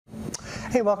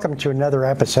Hey, welcome to another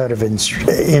episode of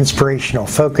Inspirational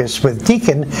Focus with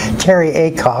Deacon Terry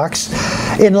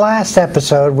Acox. In last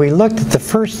episode, we looked at the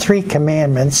first 3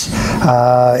 commandments,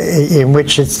 in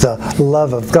which it's the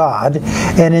love of God.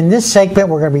 And in this segment,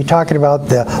 we're going to be talking about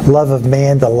the love of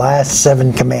man, the last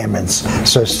 7 commandments.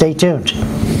 So stay tuned.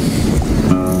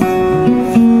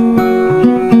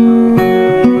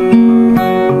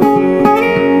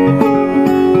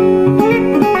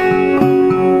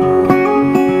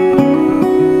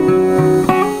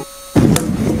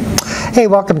 Hey,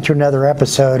 welcome to another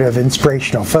episode of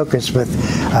Inspirational Focus with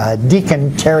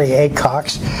Deacon Terry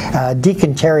Acox.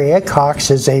 Deacon Terry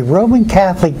Acox is a Roman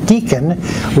Catholic deacon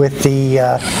with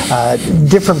the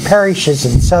different parishes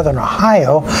in southern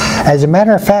Ohio. As a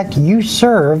matter of fact, you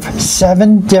serve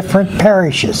 7 different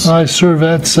parishes. I serve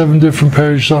at 7 different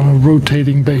parishes on a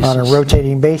rotating basis. On a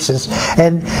rotating basis.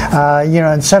 And,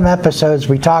 in some episodes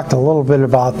we talked a little bit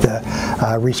about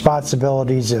the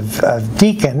responsibilities of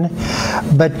deacon,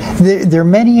 but they're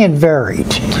many and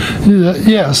varied.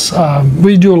 Yes,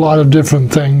 we do a lot of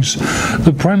different things.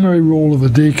 The primary role of a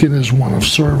deacon is one of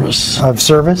service. Of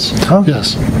service? Oh.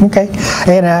 Yes. Okay.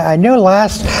 And I know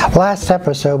last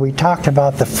episode we talked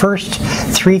about the first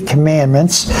 3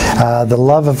 commandments, the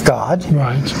love of God.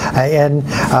 Right. And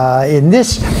in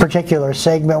this particular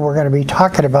segment, we're going to be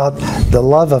talking about the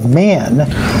love of man,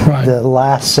 right. The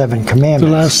last 7 commandments.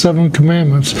 The last 7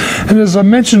 commandments. And as I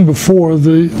mentioned before,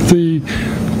 the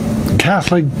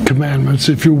Catholic commandments,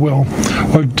 if you will,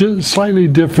 are slightly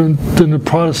different than the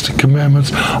Protestant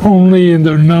commandments, only in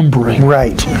their numbering.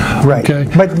 Right, right. Okay?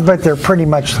 But they're pretty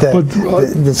much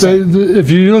the same. If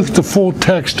you look at the full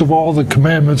text of all the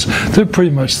commandments, they're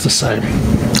pretty much the same.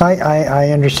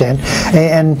 I understand.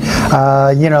 And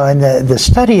in the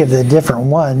study of the different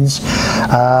ones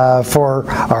for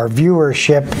our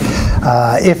viewership,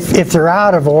 if they're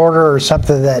out of order or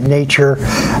something of that nature,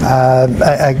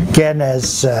 again,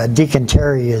 as Deacon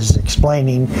Terry is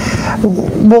explaining,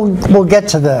 we'll get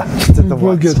to the we'll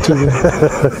ones. Get to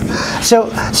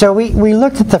them. So we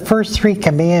looked at the first 3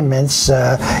 commandments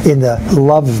in the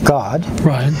love of God.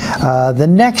 Right. The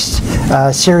next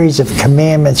series of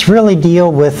commandments really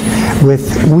deal with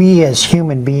we as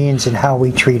human beings and how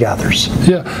we treat others.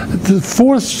 Yeah, the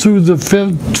 4th through the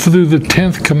 5th through the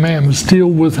 10th commandments deal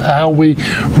with how we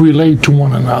relate to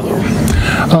one another.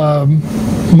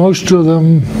 Most of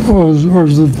them are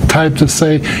the type to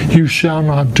say, you shall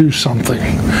not do something.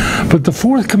 But the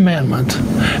 4th commandment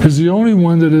is the only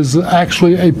one that is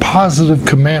actually a positive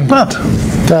commandment.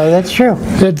 That's true.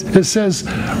 It says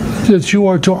that you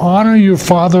are to honor your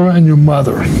father and your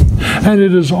mother. And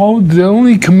it is the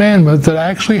only commandment that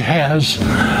actually has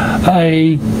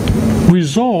a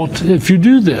result if you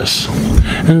do this.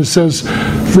 And it says,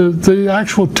 the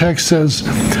actual text says,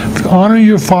 honor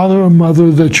your father and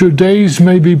mother that your days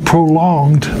may be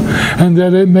prolonged and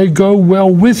that it may go well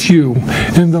with you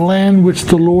in the land which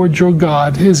the Lord your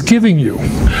God is giving you.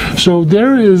 So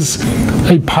there is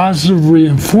a positive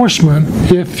reinforcement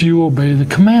if you obey the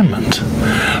commandment.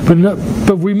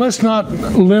 But we must not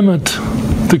limit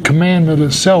the commandment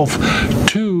itself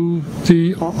to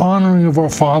the honoring of our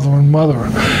father and mother.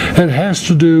 It has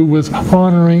to do with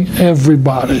honoring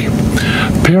everybody.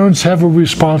 Parents have a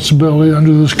responsibility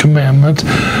under this commandment.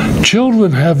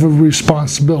 Children have a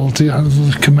responsibility under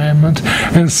this commandment.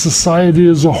 And society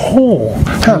as a whole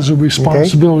has a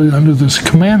responsibility under this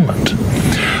commandment.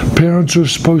 Parents are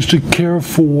supposed to care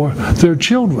for their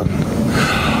children.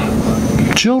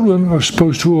 Children are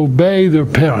supposed to obey their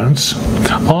parents,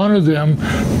 honor them,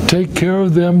 take care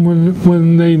of them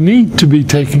when they need to be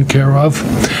taken care of,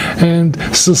 and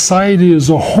society as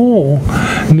a whole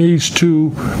needs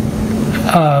to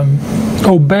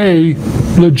obey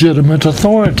legitimate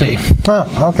authority.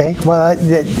 Oh, okay. Well,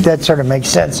 that sort of makes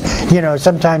sense.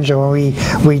 Sometimes when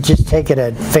we just take it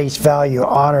at face value,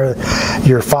 honor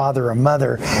your father or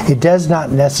mother, it does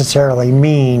not necessarily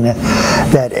mean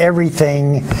that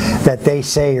everything that they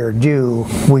say or do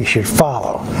we should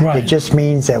follow. Right. It just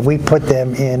means that we put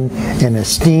them in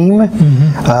esteem,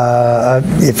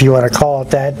 if you want to call it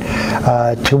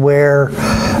that, to where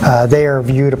they are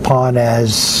viewed upon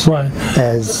as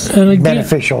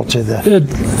beneficial to the.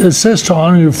 It says to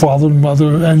honor your father and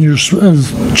mother, and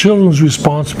children's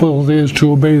responsibility is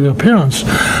to obey their parents.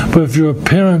 But if your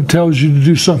parent tells you to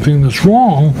do something that's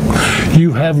wrong,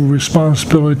 you have a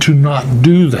responsibility to not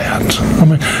do that. I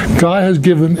mean, God has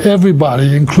given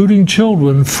everybody, including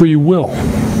children, free will.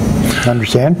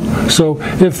 Understand? So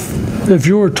if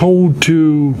you're told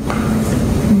to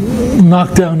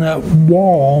knock down that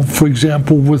wall, for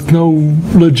example, with no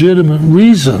legitimate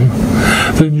reason,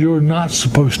 then you're not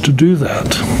supposed to do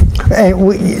that.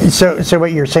 And so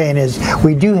what you're saying is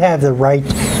we do have the right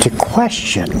to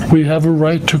question. We have a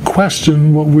right to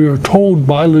question what we are told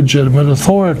by legitimate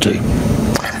authority.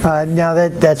 Now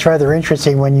that's rather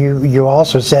interesting when you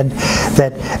also said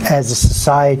that as a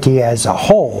society as a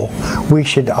whole, we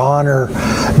should honor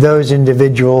those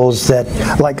individuals that,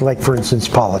 like for instance,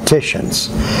 politicians.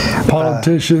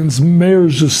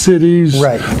 Mayors of cities,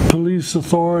 right. Police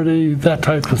authority, that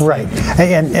type of thing. Right.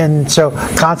 And so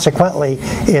consequently,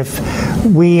 if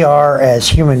we are as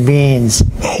human beings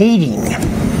hating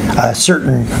a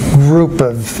certain group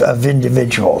of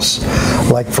individuals,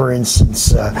 like for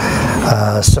instance,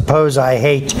 suppose I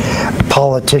hate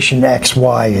politician X,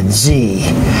 Y, and Z.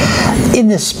 In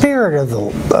the spirit of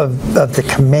the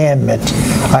commandment,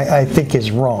 I think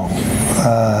is wrong.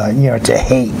 To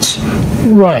hate.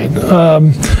 Right.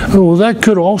 Well, that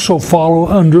could also follow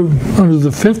under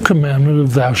the fifth commandment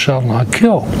of "Thou shalt not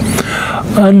kill."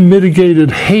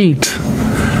 Unmitigated hate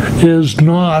is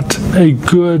not a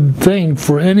good thing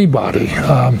for anybody.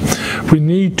 We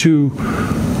need to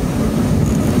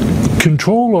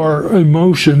control our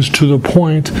emotions to the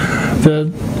point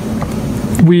that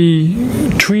we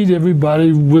treat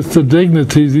everybody with the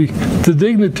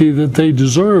dignity that they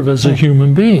deserve as a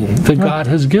human being that God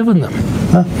has given them.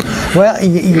 Well,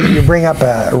 you bring up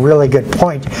a really good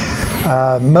point.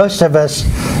 Most of us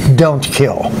don't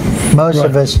kill. Most Right.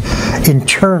 of us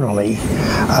internally,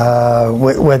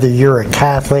 whether you're a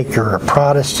Catholic or a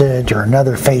Protestant or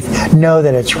another faith, know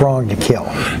that it's wrong to kill.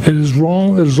 It is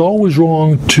wrong. It is always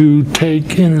wrong to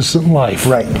take innocent life.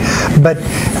 Right. But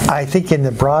I think in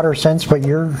the broader sense, what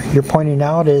you're pointing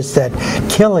out is that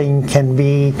killing can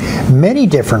be many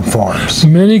different forms.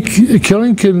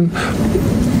 Killing can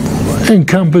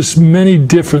encompass many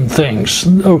different things.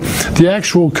 The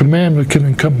actual commandment can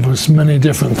encompass many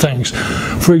different things.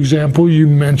 For example, you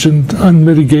mentioned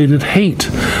unmitigated hate.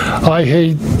 I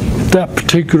hate that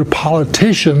particular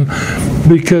politician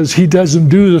because he doesn't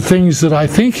do the things that I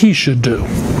think he should do,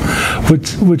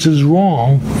 which is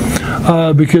wrong,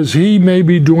 because he may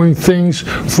be doing things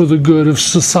for the good of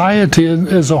society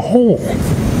as a whole.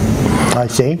 I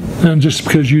see. And just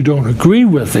because you don't agree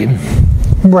with him.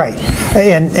 Right,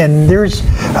 and there's,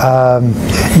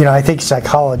 I think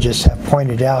psychologists have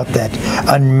pointed out that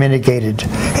unmitigated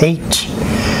hate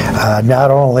not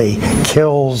only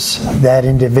kills that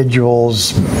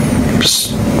individual's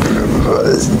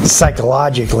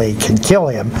psychologically can kill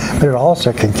him, but it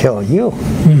also can kill you.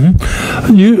 Mm-hmm.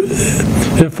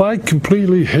 If I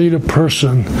completely hate a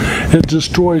person, it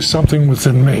destroys something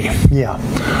within me. Yeah,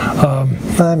 well,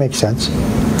 that makes sense.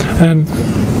 And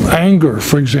anger,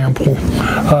 for example,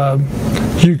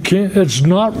 you can't. It's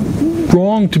not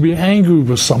wrong to be angry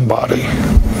with somebody,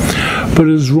 but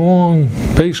it's wrong,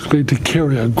 basically, to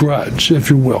carry a grudge, if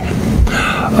you will.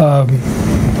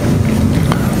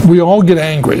 We all get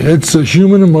angry. It's a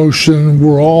human emotion.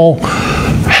 We all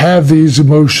have these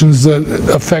emotions that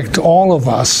affect all of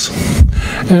us,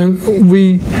 and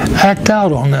we act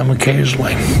out on them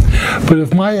occasionally. But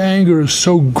if my anger is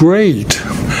so great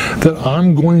that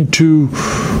I'm going to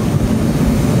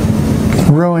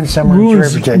ruin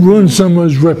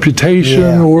someone's reputation,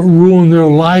 yeah, or ruin their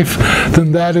life,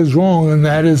 then that is wrong, and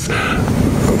that is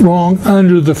wrong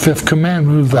under the fifth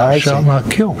commandment of "Thou shalt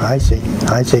not kill." I see.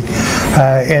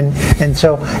 And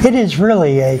so it is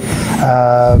really a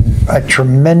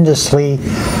tremendously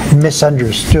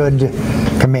misunderstood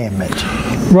commandment.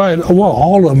 Right. Well,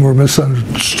 all of them are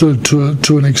misunderstood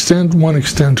to an extent, one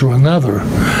extent to another,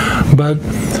 but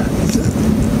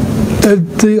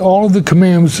all of the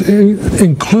commandments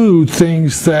include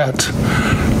things that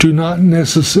do not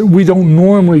necessarily, we don't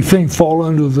normally think fall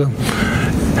under the.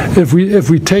 If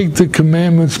we take the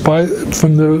commandments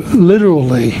from the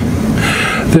literally,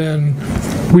 then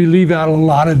we leave out a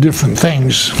lot of different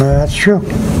things. That's true.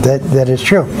 That is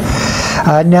true.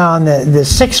 Now, on the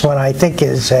sixth one, I think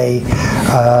is a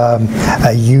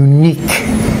unique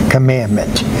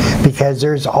commandment, because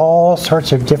there's all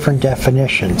sorts of different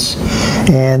definitions,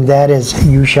 and that is,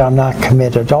 you shall not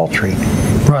commit adultery.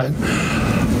 Right.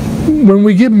 When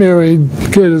we get married,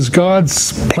 it is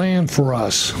God's plan for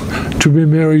us to be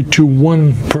married to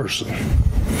one person.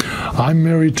 I'm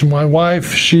married to my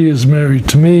wife, she is married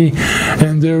to me,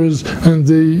 and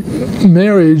the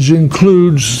marriage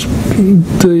includes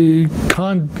the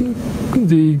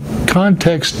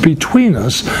context between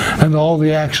us and all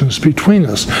the actions between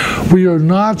us. We are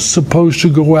not supposed to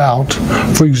go out,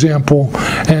 for example,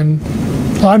 and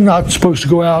I'm not supposed to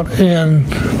go out and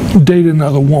date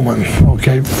another woman,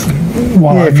 okay?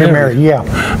 while Yeah, I'm if you're married.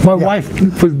 married, My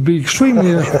wife would be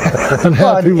extremely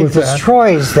unhappy Well, it with that.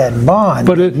 destroys that bond.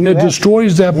 But it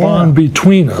destroys that bond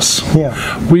between us. Yeah.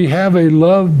 We have a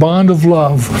bond of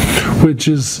love, which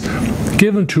is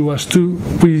given to us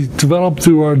we develop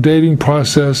through our dating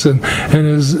process, and it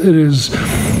is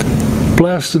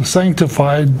blessed and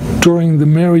sanctified during the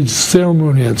marriage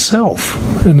ceremony itself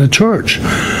in the church.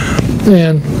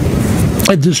 And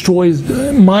it destroys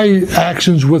my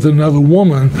actions with another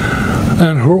woman,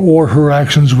 and her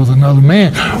actions with another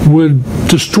man would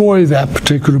destroy that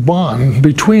particular bond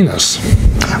between us.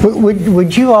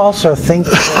 Would you also think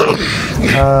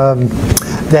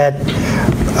that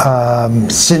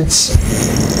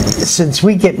since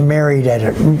we get married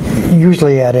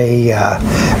usually at a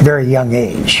very young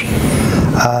age,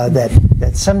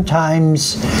 that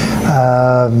sometimes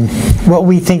what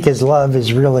we think is love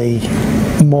is really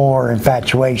more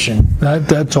infatuation.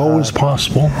 That's always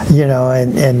possible. You know,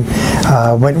 and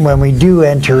when we do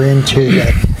enter into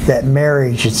that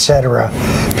marriage, etc.,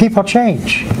 people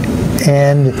change.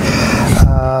 And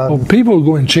people are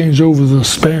going to change over the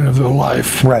span of their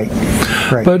life. Right.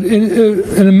 But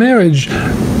in a marriage,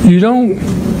 you don't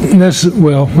necessarily,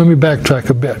 well, let me backtrack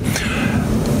a bit.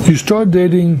 You start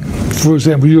dating, for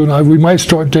example, you and I, we might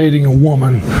start dating a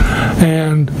woman,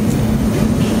 and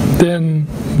then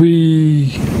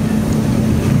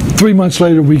 3 months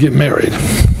later we get married.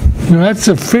 You know, that's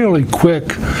a fairly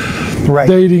quick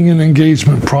dating and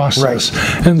engagement process.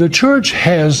 Right. And the church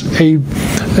has a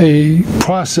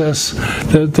process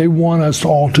that they want us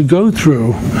all to go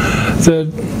through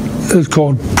that is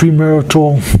called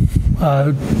premarital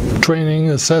training,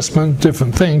 assessment,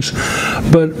 different things.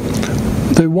 But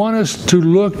they want us to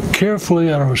look carefully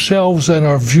at ourselves and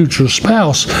our future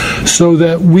spouse so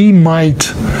that we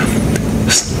might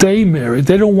stay married.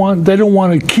 They don't want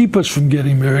to keep us from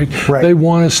getting married. Right. They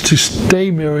want us to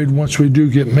stay married once we do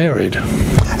get married.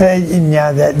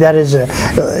 Yeah, that is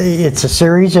it's a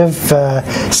series of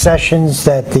sessions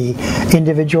that the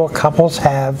individual couples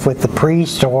have with the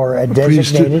priest or a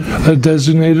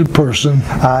designated person,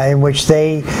 in which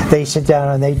they sit down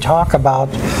and they talk about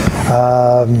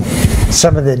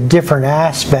some of the different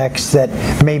aspects that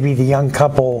maybe the young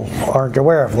couple aren't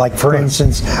aware of. Like, for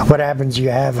instance, what happens? You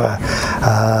have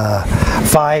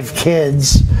 5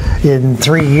 kids in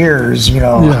 3 years. You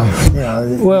know.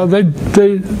 Well,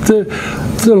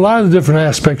 there's a lot of different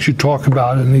aspects you talk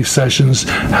about in these sessions.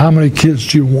 How many kids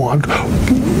do you want?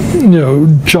 You know,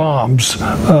 jobs,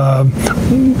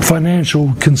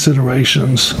 financial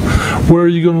considerations. Where are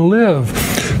you going to live?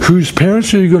 Whose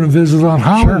parents are you going to visit on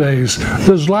holidays? Sure.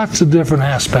 There's lots of different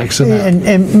aspects in that.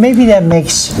 And maybe that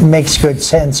makes good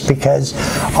sense, because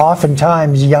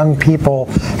oftentimes young people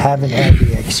haven't had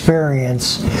the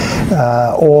experience,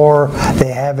 or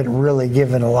they haven't really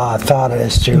given a lot of thought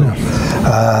as to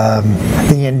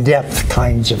the in-depth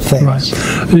kinds of things.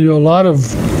 Right. You know, a lot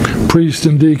of priests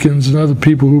and deacons and other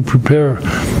people who prepare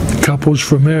couples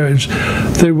for marriage,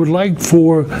 they would like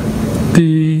for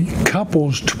the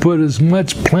couples to put as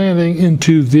much planning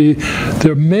into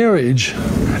their marriage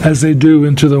as they do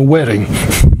into their wedding.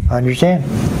 I understand.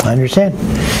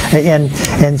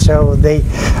 And so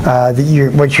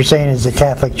what you're saying is the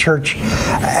Catholic Church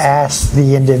asks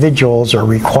the individuals, or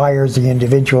requires the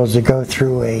individuals, to go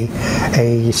through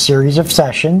a series of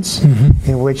sessions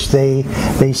in which they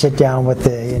sit down with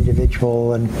the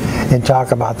individual and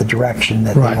talk about the direction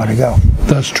that they want to go.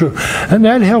 That's true. And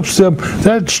that helps them,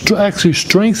 that actually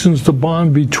strengthens the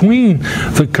bond between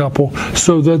the couple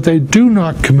so that they do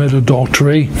not commit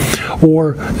adultery,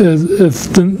 or if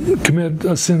they commit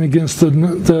a sin against the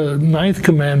 9th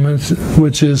commandment,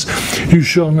 which is, you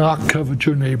shall not covet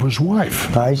your neighbor's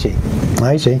wife. I see.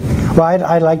 Well,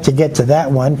 I'd like to get to that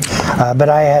one, but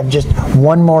I have just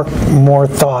one more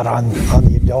thought on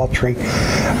the adultery,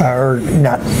 or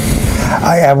not.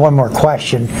 I have one more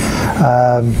question.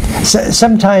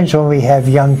 Sometimes when we have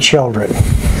young children,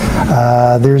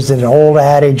 there's an old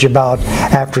adage about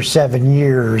after 7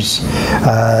 years,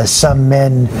 some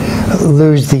men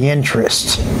lose the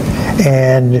interest,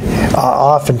 and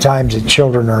oftentimes the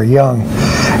children are young,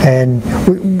 and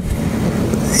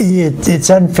it's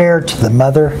unfair to the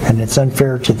mother, and it's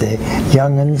unfair to the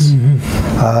young'uns,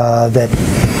 that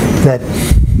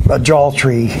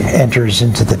adultery enters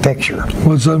into the picture.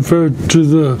 Well, it's unfair to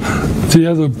the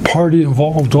other party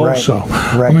involved also.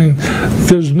 Right. I mean,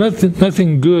 there's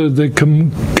nothing good that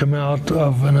can come out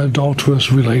of an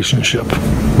adulterous relationship.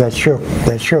 That's true.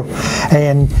 That's true.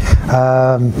 And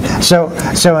so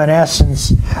in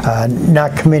essence,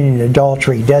 not committing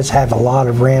adultery does have a lot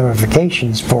of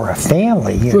ramifications for a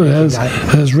family. It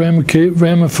has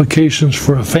ramifications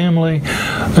for a family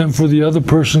and for the other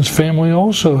person's family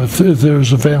also, if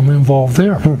there's a family involved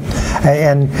there.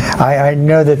 And I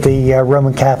know that the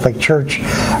Roman Catholic Church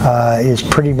is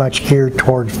pretty much geared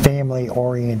toward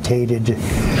family-orientated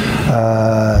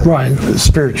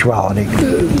spirituality.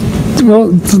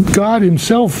 Well, God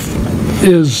Himself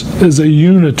is a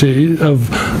unity of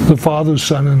the Father,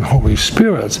 Son, and Holy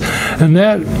Spirit. And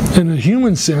that, in a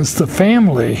human sense, the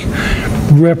family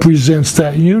represents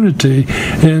that unity,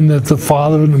 in that the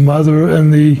father and the mother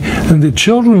and the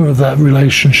children of that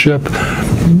relationship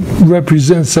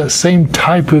represents that same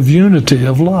type of unity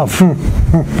of love.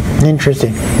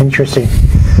 Interesting.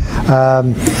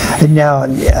 Now,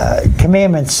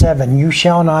 Commandment 7, you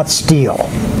shall not steal.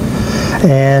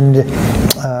 And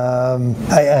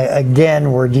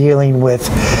again, we're dealing with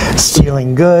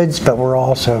stealing goods, but we're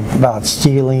also about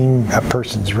stealing a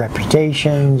person's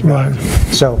reputation. Right.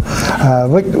 So,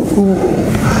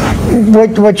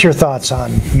 what's your thoughts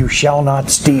on you shall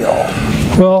not steal?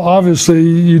 Well, obviously,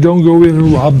 you don't go in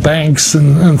and rob banks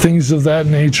and things of that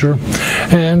nature.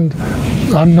 And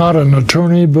I'm not an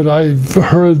attorney, but I've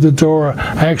heard that there are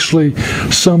actually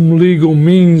some legal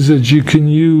means that you can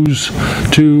use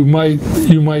you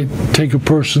might take a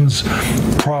person's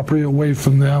property away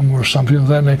from them or something of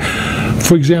that nature.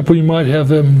 For example, you might have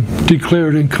them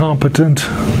declared incompetent,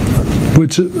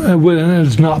 which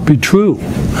would not be true.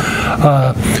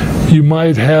 You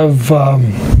might have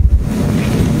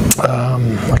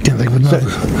I can't think of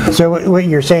another. So what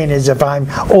you're saying is, if I'm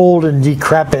old and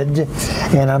decrepit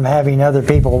and I'm having other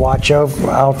people watch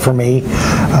out for me,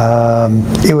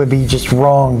 it would be just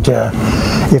wrong to,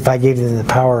 if I gave them the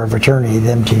power of attorney,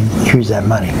 them to use that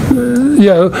money.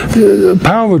 Yeah,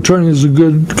 power of attorney is a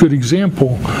good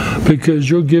example, because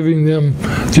you're giving them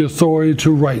the authority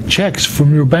to write checks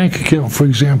from your bank account, for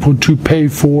example, to pay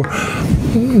for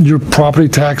your property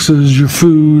taxes, your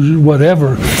food,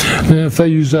 whatever. And if they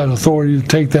use that authority to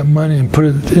take that money and put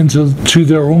it to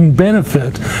their own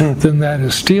benefit, then that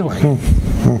is stealing.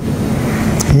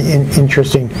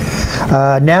 Interesting.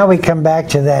 Now we come back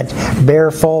to that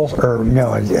bear false, or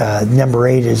no, number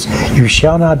 8 is you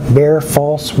shall not bear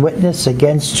false witness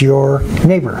against your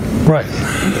neighbor. Right.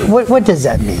 What does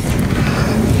that mean?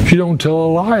 You don't tell a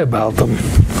lie about them.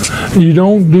 You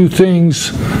don't do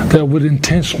things that would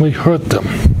intentionally hurt them.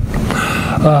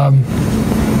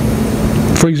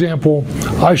 For example,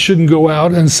 I shouldn't go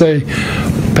out and say,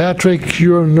 Patrick,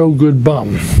 you're a no good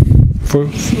bum. For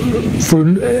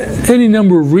any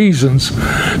number of reasons.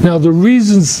 Now, the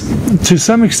reasons, to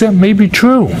some extent, may be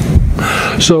true.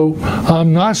 So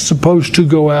I'm not supposed to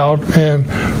go out and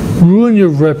ruin your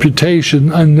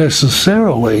reputation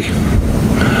unnecessarily,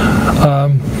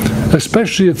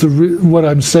 especially if what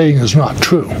I'm saying is not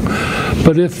true.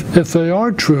 But if they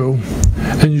are true,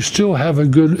 and you still have a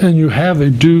good, and you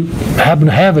happen to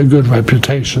have a good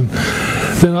reputation,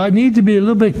 then I need to be a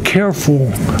little bit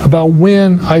careful about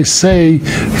when I say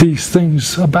these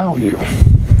things about you.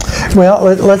 Well,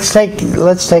 let's take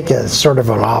a sort of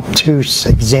an obtuse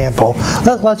example.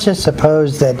 Let's just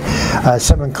suppose that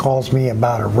someone calls me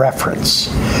about a reference,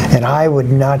 and I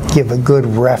would not give a good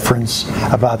reference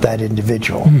about that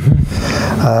individual.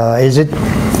 Is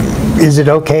it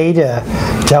okay to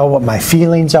tell what my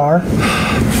feelings are?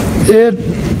 It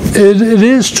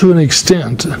is, to an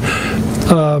extent.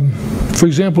 For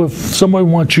example, if somebody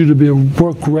wants you to be a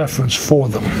work reference for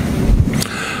them,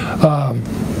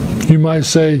 you might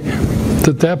say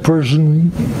that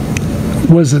person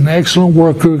was an excellent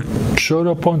worker, showed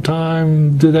up on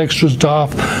time, did extra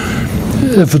stuff.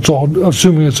 If it's all,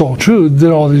 assuming it's all true,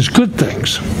 did all these good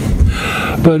things.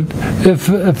 But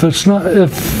if it's not,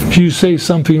 if you say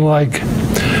something like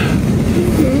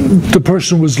the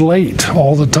person was late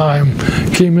all the time,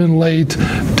 came in late,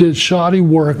 did shoddy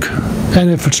work, and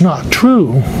if it's not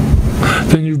true,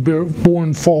 then you've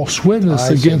borne false witness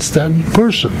against that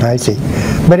person. I see.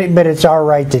 But it's all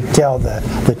right to tell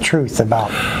the truth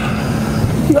about.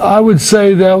 I would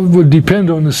say that would depend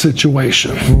on the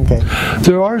situation. Okay.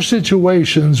 There are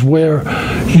situations where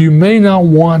you may not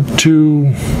want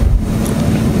to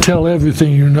tell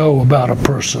everything you know about a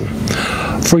person.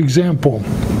 For example,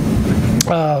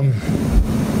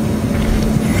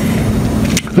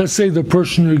 let's say the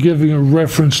person you're giving a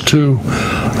reference to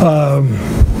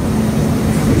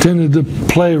tended to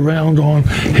play around on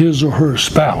his or her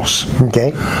spouse.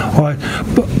 Okay. All right.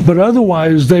 But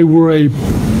otherwise, they were a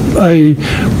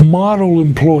model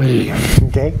employee.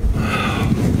 Okay.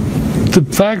 The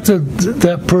fact that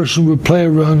that person would play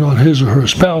around on his or her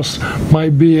spouse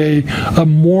might be a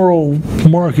moral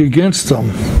mark against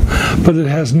them, but it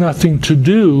has nothing to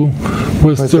do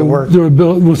with their work.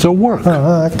 With their work.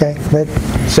 Okay.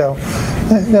 So,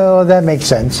 no, that makes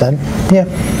sense then. Yeah.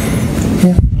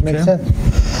 Yeah, makes sense.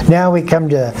 Now we come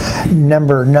to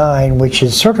number 9, which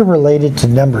is sort of related to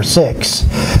number 6.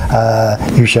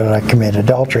 You shall not commit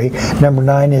adultery. Number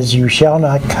 9 is you shall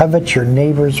not covet your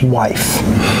neighbor's wife.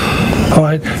 All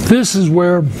right. This is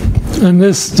where, and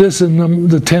this in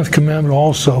the 10th commandment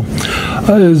also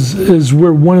is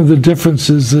where one of the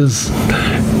differences is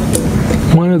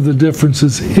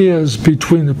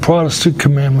between the Protestant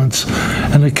commandments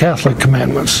and the Catholic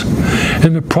commandments.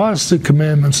 In the Protestant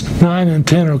commandments, 9 and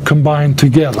 10 are combined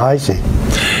together. I see.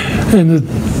 In the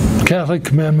Catholic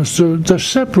commandments, they're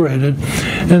separated,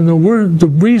 and the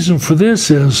reason for this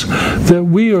is that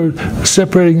we are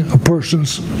separating a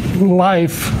person's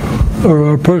life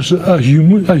or a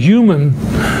human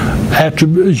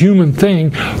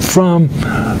thing from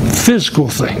physical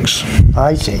things.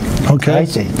 I see. Okay. I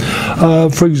see.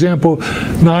 For example,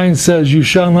 9 says, "You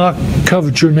shall not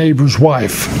covet your neighbor's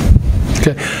wife."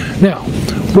 Okay. Now,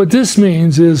 what this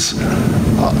means is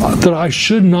that I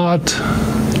should not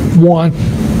want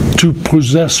to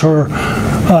possess her.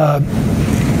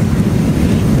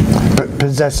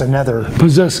 Possess another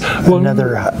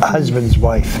husband's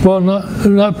wife. Well,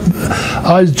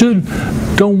 I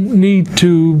don't need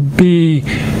to be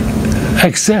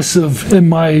excessive in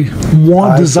my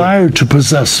desire to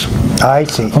possess. I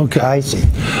see. Okay. I see.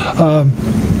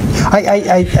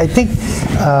 I think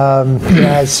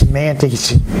as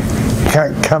semantics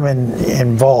come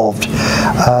involved,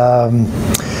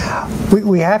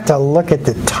 we have to look at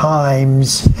the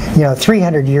times.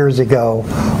 300 years ago,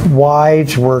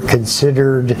 wives were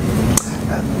considered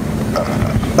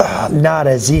not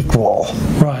as equal.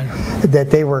 Right. That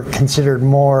they were considered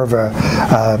more of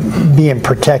being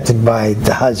protected by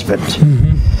the husband.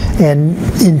 Mm-hmm. And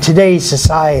in today's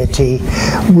society,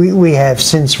 we have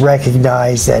since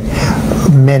recognized that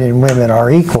men and women are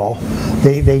equal.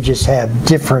 They just have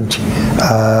different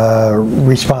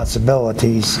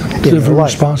responsibilities in their life. Different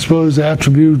responsibilities,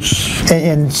 attributes.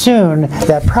 And soon,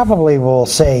 that probably will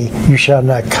say, you shall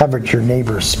not covet your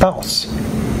neighbor's spouse.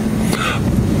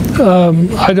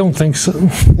 I don't think so.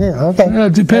 Yeah, okay.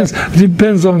 It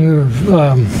depends on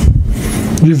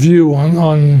your view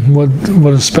on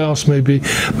what a spouse may be.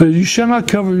 But you shall not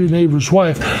covet your neighbor's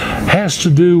wife has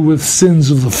to do with sins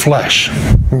of the flesh.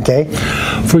 Okay.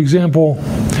 For example,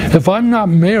 if I'm not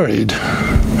married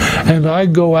and I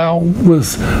go out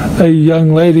with a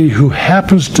young lady who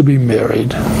happens to be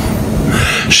married,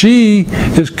 she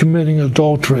is committing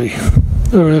adultery.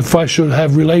 Or if I should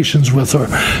have relations with her,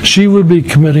 she would be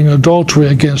committing adultery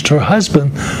against her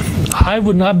husband. I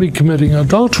would not be committing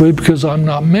adultery because I'm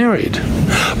not married,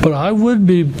 but I would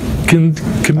be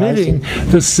committing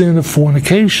the sin of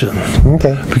fornication.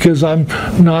 Okay. Because I'm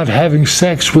not having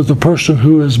sex with the person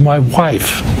who is my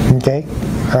wife. Okay.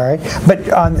 All right.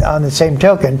 But on the same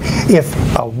token, if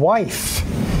a wife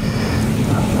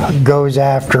goes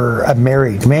after a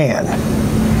married man,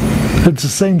 it's the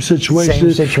same situation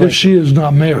if she is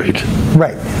not married.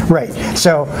 Right, right.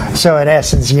 So in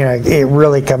essence, it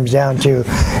really comes down to,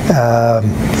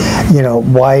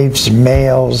 wives,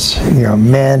 males,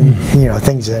 men,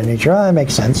 things of that nature. Oh, that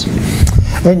makes sense.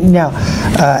 And now,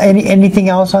 anything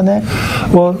else on that?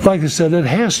 Well, like I said, it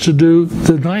has to do,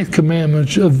 the 9th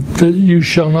commandment of that you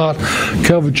shall not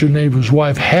covet your neighbor's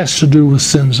wife has to do with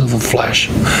sins of the flesh.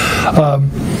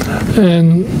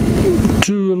 And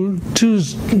to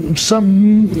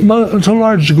a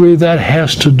large degree, that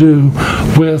has to do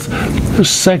with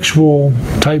sexual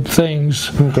type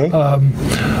things, okay.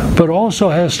 But also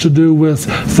has to do with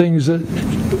things that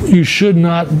you should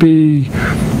not be.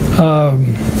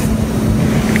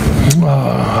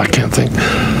 I can't think.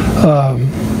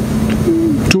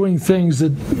 Doing things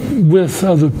that with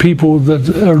other people that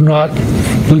are not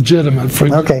legitimate. For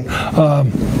okay.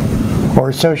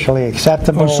 Or socially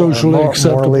acceptable. Or socially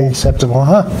acceptable. Morally acceptable.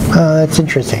 Huh. That's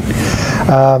interesting.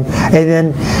 And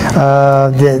then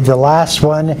the last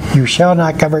one, you shall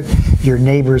not covet your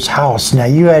neighbor's house. Now,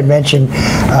 you had mentioned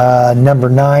number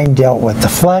 9 dealt with the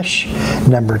flesh.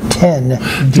 Number 10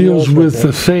 deals with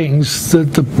the things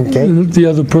that the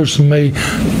other person may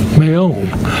own.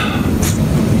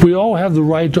 We all have the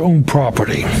right to own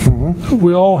property. Mm-hmm.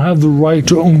 We all have the right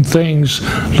to own things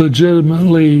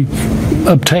legitimately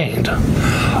obtained.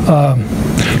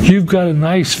 you've got a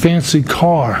nice fancy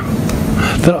car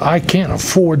that I can't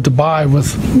afford to buy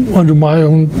under my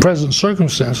own present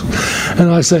circumstances. And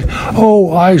I say,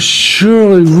 oh, I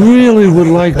surely really would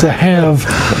like to have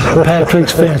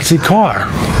Patrick's fancy car.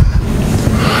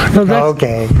 Now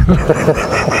okay.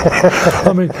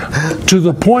 I mean, to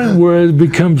the point where it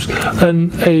becomes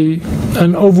an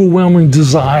overwhelming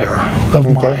desire of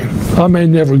mine. I may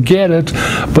never get it,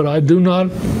 but I do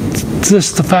not.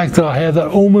 Just the fact that I have that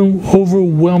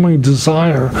overwhelming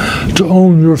desire to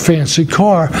own your fancy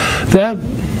car, that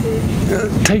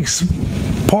takes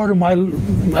part of my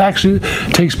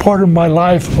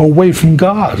life away from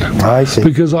God. I see.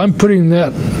 Because I'm putting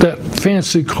that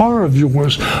fancy car of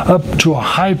yours up to a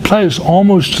high place,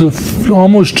 almost to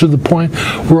the point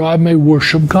where I may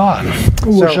worship God,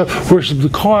 worship the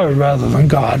car rather than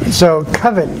God. So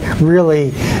covet,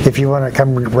 really, if you want to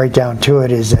come right down to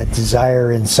it, is that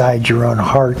desire inside your own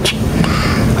heart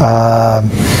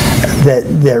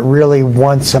that really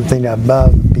wants something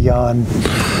above, beyond.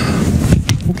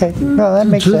 Okay, no, that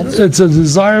makes sense. It's a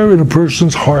desire in a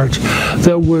person's heart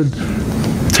that would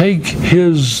take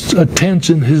his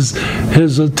attention, his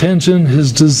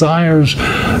desires,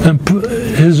 and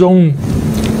his own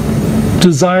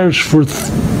desires for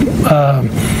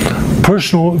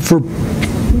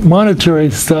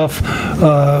monetary stuff,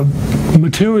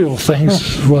 material things,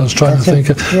 is what I was trying to think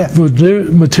of,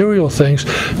 material things,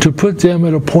 to put them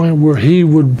at a point where he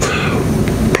would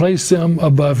place them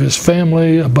above his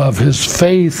family, above his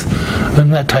faith,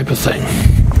 and that type of thing.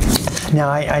 Now,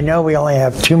 I know we only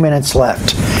have 2 minutes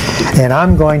left, and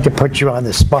I'm going to put you on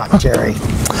the spot, Terry.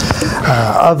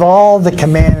 Of all the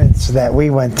commandments that we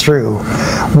went through,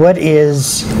 what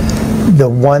is the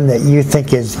one that you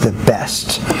think is the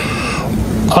best?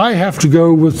 I have to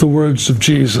go with the words of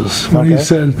Jesus when he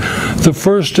said, the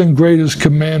first and greatest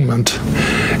commandment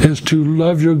is to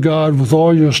love your God with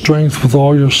all your strength, with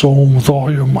all your soul, and with all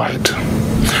your might.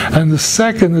 And the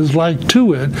second is like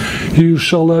to it, you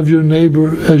shall love your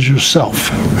neighbor as yourself.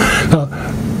 Now,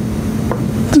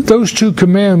 those two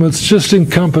commandments just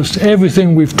encompassed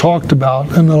everything we've talked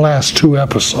about in the last 2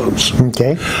 episodes.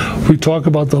 Okay. We talk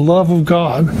about the love of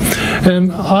God,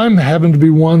 and I'm happen to be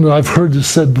one that I've heard this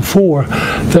said before,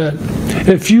 that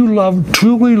if you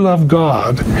truly love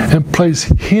God and place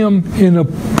Him in a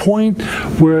point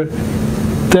where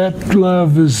that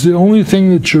love is the only thing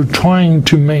that you're trying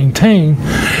to maintain,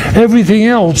 everything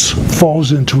else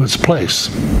falls into its place,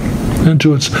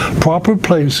 into its proper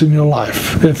place in your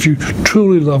life. If you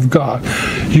truly love God,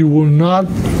 you will not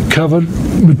covet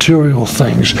material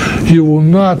things. You will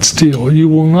not steal. You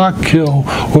will not kill,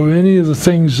 or any of the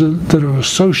things that are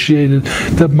associated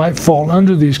that might fall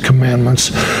under these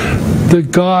commandments.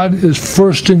 That God is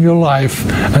first in your life,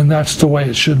 and that's the way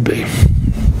it should be.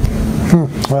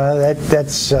 Well,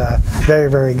 that's very,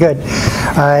 very good.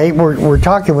 We're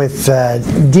talking with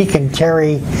Deacon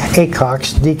Terry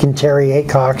Acox. Deacon Terry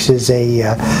Acox is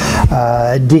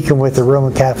a deacon with the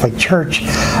Roman Catholic Church.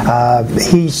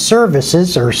 He serves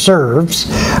 7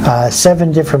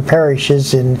 different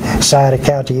parishes in Scioto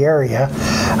County area.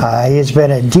 He has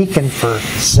been a deacon for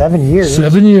 7 years.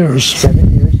 7 years. 7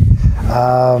 years.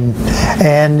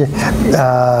 And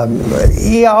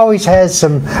he always has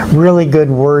some really good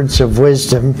words of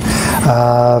wisdom,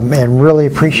 and really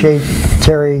appreciate,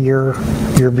 Terry, your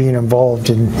being involved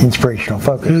in Inspirational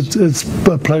Focus. It's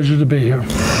a pleasure to be here.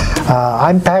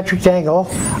 I'm Patrick Dengel.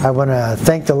 I want to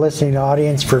thank the listening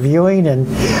audience for viewing, and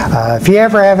if you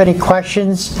ever have any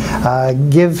questions,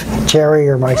 give Terry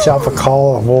or myself a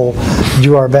call, and we'll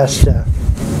do our best to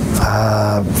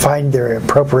find the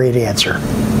appropriate answer.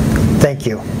 Thank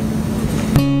you.